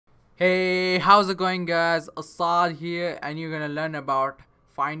Hey, how's it going, guys? Assad here, and you're gonna learn about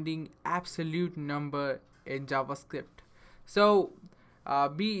finding absolute number in JavaScript. So,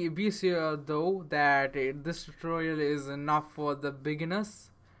 be sure though that this tutorial is not for the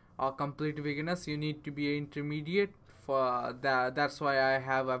beginners or complete beginners. You need to be intermediate for that. That's why I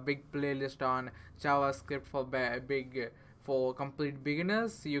have a big playlist on JavaScript for for complete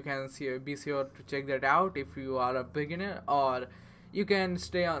beginners. You can be sure to check that out if you are a beginner, or you can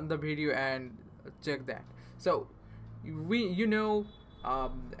stay on the video and check that. So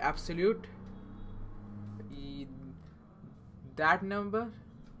absolute, e- that number,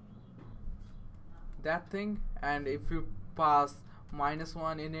 that thing, and if you pass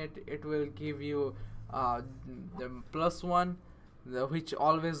 -1 in it, it will give you the +1, which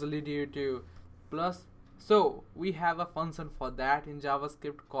always lead you to plus. So we have a function for that in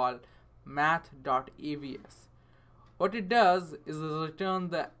JavaScript called Math.abs. What it does is return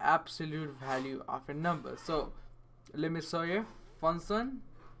the absolute value of a number. So let me show you function.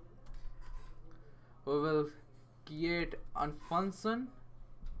 We will create a function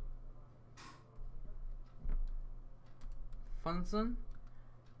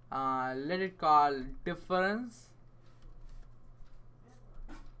let it call difference,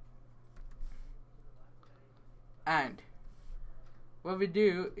 and what we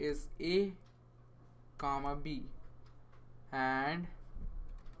do is a comma b, and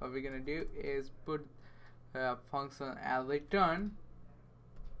what we're gonna do is put function as return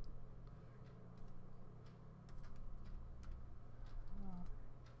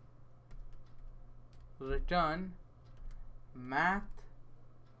math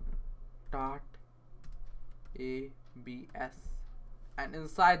dot abs, and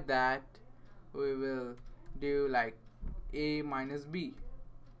inside that we will do like a minus b,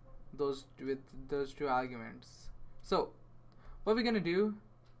 with those two arguments. So what we're gonna do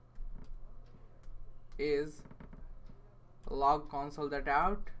is log console that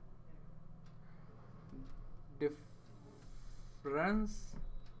out, difference,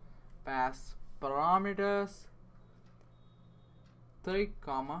 pass parameters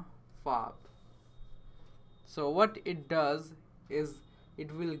 3,5. So what it does is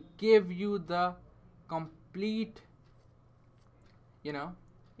it will give you the complete,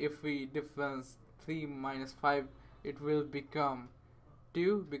 if we difference 3 minus 5, it will become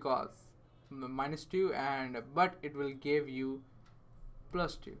 2 because -2, and but it will give you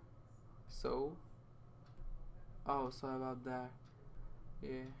 +2. So sorry about that.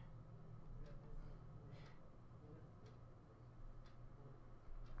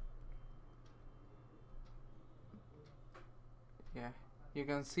 Yeah, you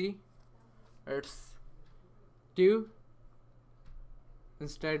can see it's 2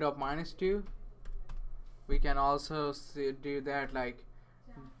 instead of -2. We can also do that like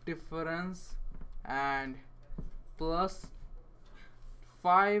difference and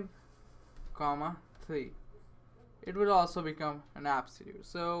 +5,3. It will also become an absolute.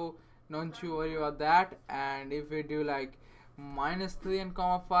 So don't you worry about that. And if we do like -3 and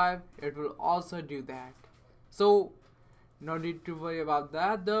 -5, it will also do that. So no need to worry about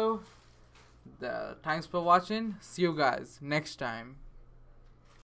that though. Thanks for watching. See you guys next time.